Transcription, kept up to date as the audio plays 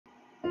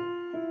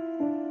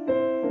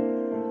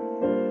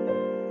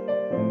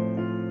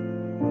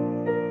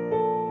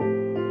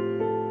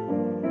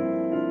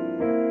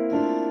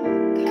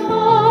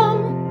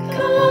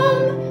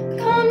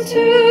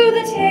to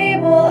the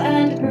table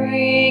and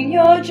bring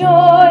your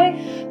joy.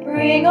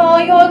 Bring all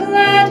your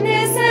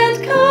gladness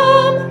and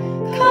come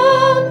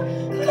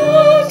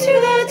to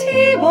the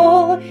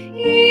table.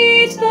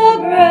 Eat the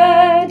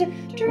bread,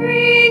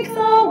 drink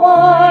the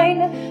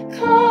wine.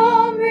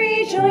 Come,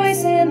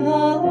 rejoice in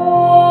the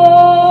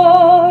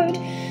Lord.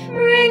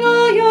 Bring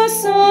all your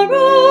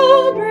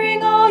sorrow,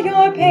 bring all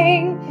your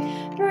pain.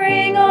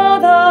 Bring all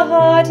the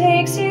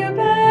heartaches you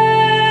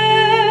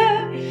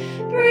bear.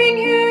 Bring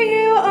who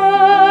you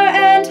are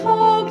and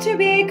hope to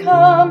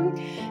become.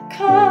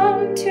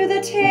 Come to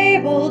the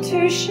table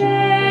to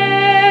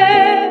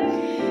share.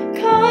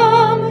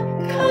 Come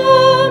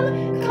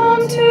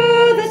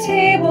to the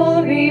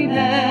table.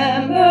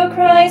 Remember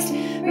Christ,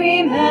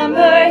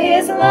 remember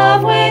His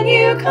love when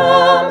you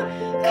come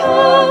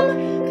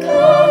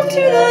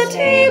to the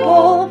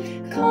table.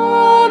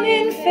 Come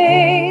in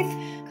faith,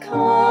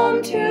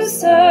 come to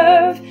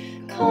serve,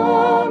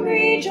 come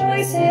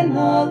rejoice in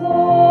the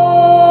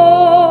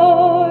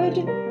Lord.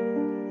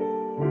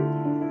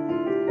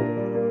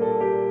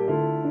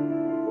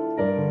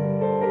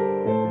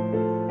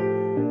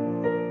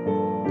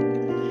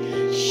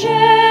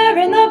 Share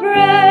in the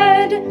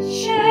bread,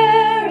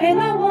 share in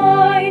the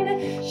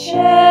wine,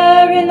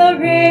 share in the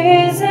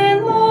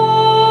risen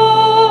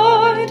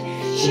Lord.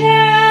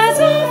 Share as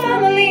a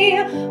family,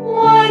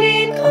 one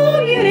in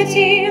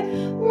community,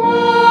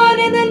 one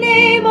in the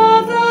name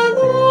of the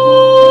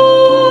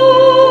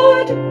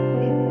Lord.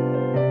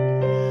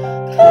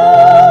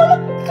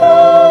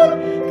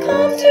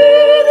 Come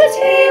to the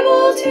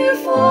table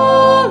to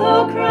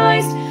follow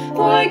Christ.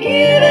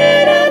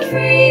 Forgiven and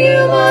free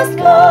you must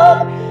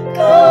come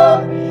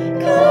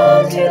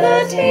to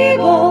the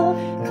table.